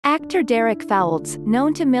Actor Derek Fowlds,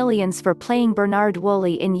 known to millions for playing Bernard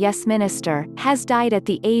Woolley in Yes Minister, has died at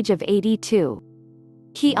the age of 82.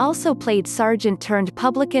 He also played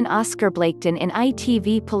sergeant-turned-publican Oscar Blaketon in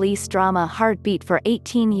ITV police drama Heartbeat for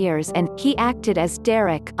 18 years, and he acted as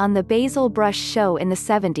Derek on the Basil Brush show in the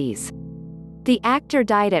 70s. The actor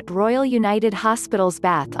died at Royal United Hospital's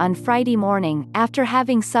Bath on Friday morning, after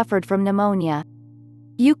having suffered from pneumonia.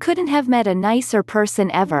 "You couldn't have met a nicer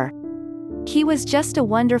person ever. He was just a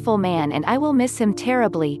wonderful man and I will miss him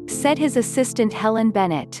terribly," said his assistant Helen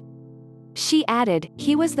Bennett. She added,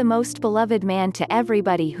 "He was the most beloved man to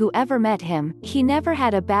everybody who ever met him, he never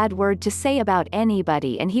had a bad word to say about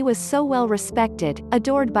anybody and he was so well respected,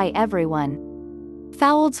 adored by everyone."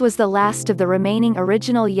 Fowlds was the last of the remaining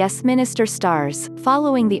original Yes Minister stars,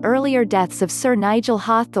 following the earlier deaths of Sir Nigel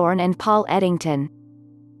Hawthorne and Paul Eddington.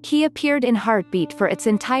 He appeared in Heartbeat for its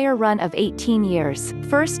entire run of 18 years,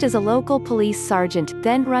 first as a local police sergeant,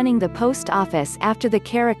 then running the post office after the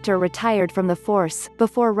character retired from the force,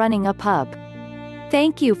 before running a pub.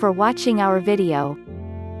 Thank you for watching our video.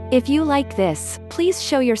 If you like this, please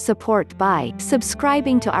show your support by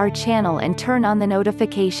subscribing to our channel and turn on the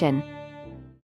notification.